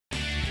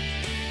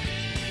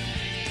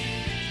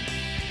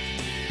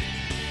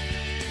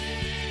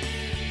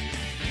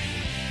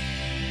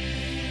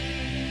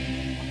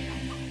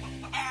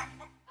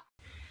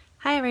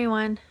Hi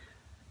everyone,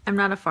 I'm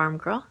not a farm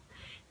girl,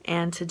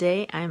 and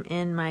today I'm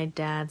in my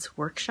dad's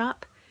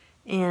workshop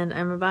and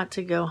I'm about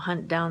to go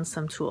hunt down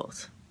some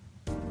tools.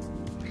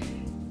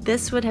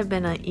 This would have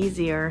been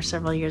easier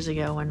several years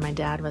ago when my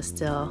dad was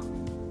still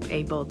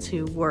able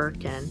to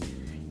work and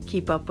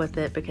keep up with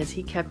it because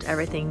he kept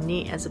everything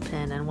neat as a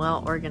pin and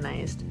well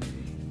organized.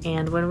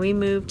 And when we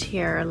moved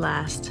here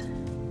last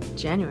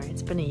January,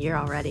 it's been a year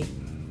already,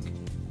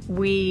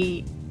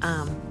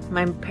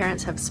 my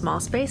parents have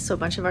small space, so a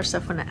bunch of our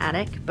stuff went in the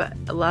attic, but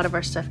a lot of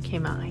our stuff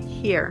came out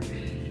here.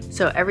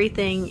 So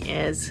everything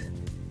is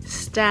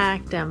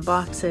stacked in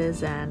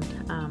boxes, and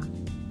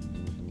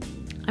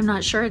I'm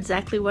not sure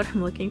exactly what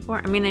I'm looking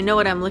for. I mean, I know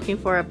what I'm looking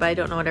for, but I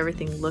don't know what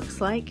everything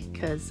looks like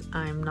because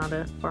I'm not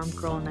a farm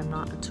girl and I'm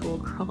not a tool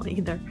girl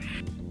either.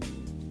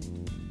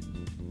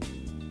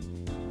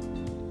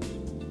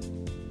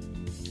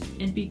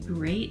 It'd be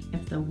great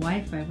if the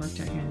Wi-Fi worked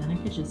out here, and then I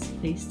could just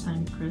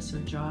FaceTime Chris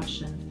or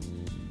Josh and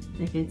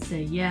they could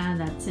say, yeah,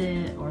 that's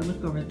it, or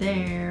look over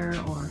there,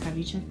 or have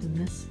you checked in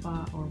this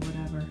spot, or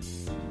whatever.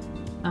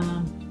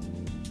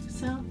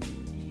 So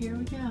here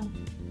we go.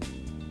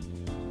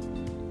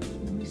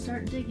 Let me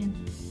start digging.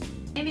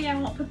 Maybe I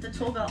won't put the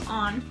tool belt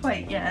on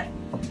quite yet.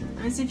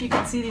 Let me see if you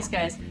can see these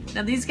guys.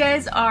 Now these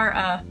guys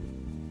are,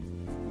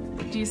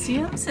 do you see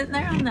them sitting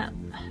there on that?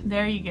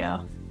 There you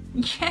go.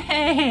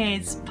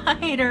 Yay,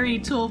 spidery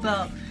tool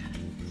belt.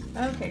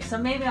 Okay, so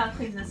maybe I'll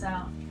clean this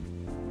out.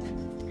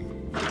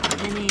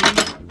 Any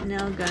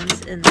nail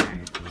guns in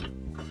there.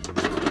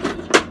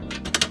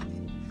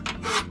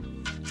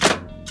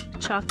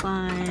 Chalk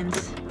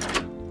lines,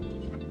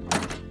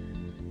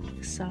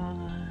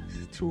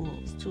 saws,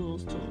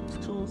 tools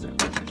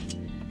everywhere.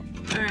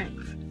 Alright.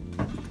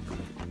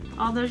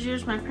 All those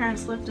years my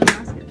parents lived in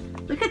Alaska.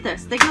 Look at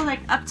this, they go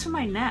like up to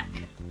my neck.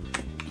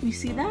 Can you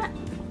see that?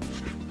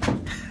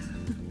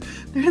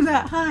 They're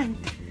that high.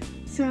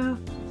 So,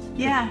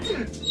 yeah.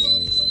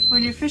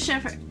 When you're fishing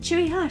for,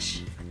 Chewy,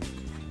 hush.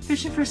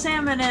 Fishing for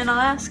salmon in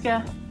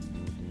Alaska,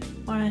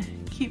 want to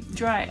keep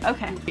dry.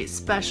 Okay,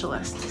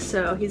 specialist.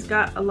 So he's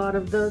got a lot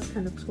of those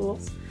kind of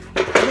tools.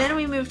 Then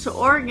we moved to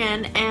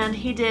Oregon and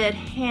he did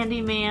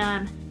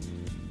handyman,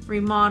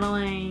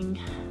 remodeling,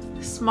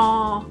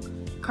 small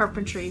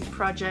carpentry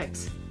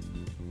projects.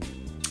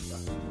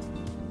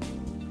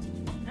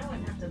 I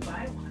wouldn't have to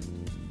buy one.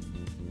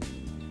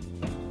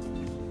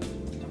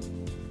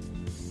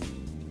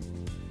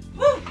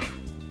 Woo!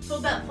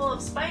 Tool belt full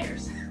of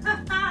spiders.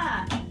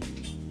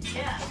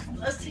 Yeah,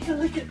 let's take a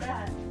look at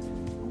that.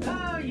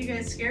 Oh, you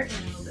guys scared me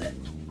a little bit.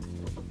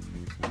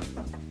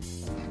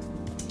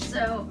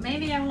 So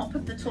maybe I won't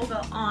put the tool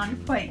belt on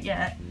quite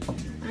yet.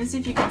 Let me see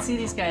if you can see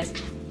these guys.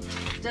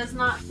 It does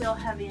not feel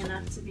heavy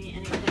enough to be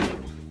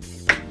anything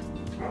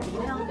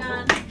nail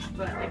gun,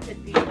 but I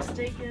could be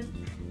mistaken.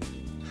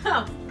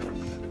 Oh,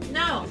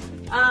 no.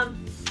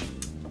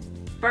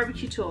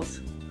 Barbecue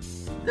tools.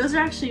 Those are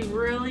actually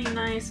really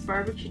nice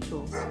barbecue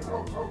tools.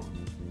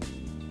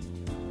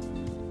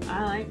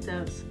 I like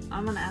those.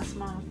 I'm gonna ask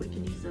Mom if we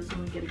can use those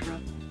when we get a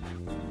grill.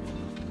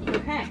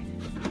 Okay.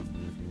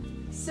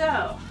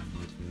 So,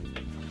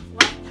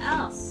 what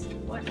else?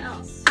 What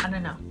else? I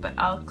don't know, but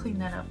I'll clean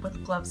that up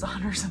with gloves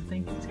on or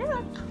something.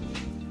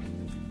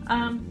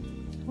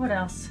 What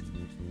else?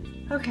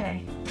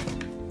 Okay.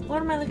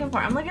 What am I looking for?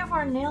 I'm looking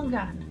for a nail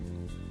gun.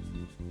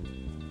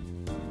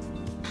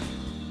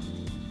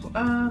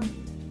 I'm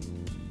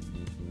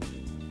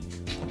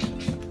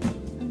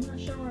not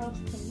sure where else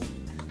to look.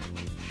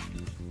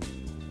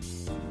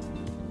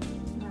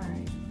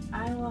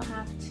 I will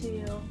have to,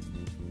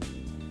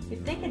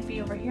 you'd think it'd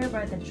be over here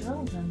by the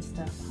drills and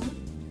stuff, huh?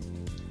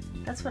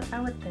 That's what I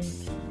would think,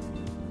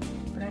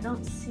 but I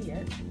don't see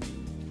it.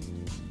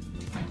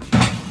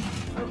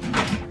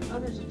 Oh,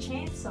 there's a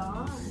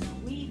chainsaw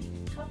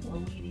and a couple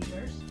of weed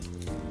eaters.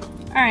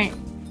 Alright,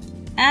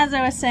 as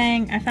I was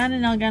saying, I found a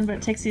nail gun, but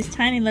it takes these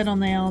tiny little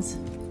nails,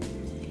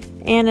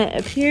 and it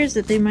appears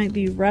that they might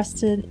be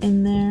rusted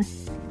in there.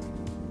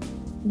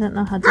 I don't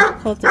know how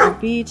difficult it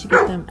would be to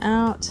get them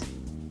out.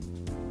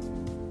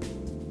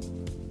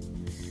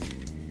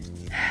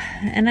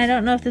 And I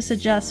don't know if this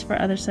adjusts for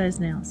other size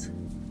nails.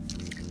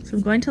 So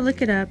I'm going to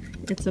look it up.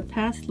 It's a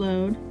pass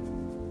load,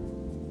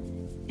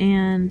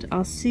 and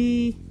I'll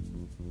see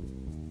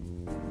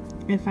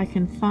if I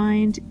can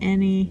find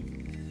any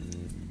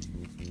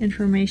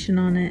information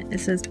on it.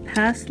 It says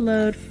pass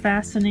load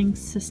fastening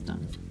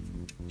system.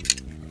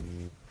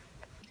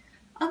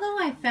 Although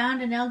I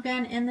found a nail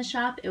gun in the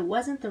shop, it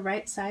wasn't the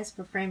right size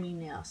for framing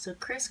nails. So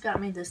Chris got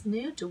me this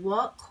new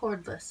DeWalt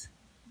cordless.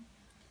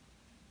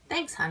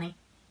 Thanks, honey.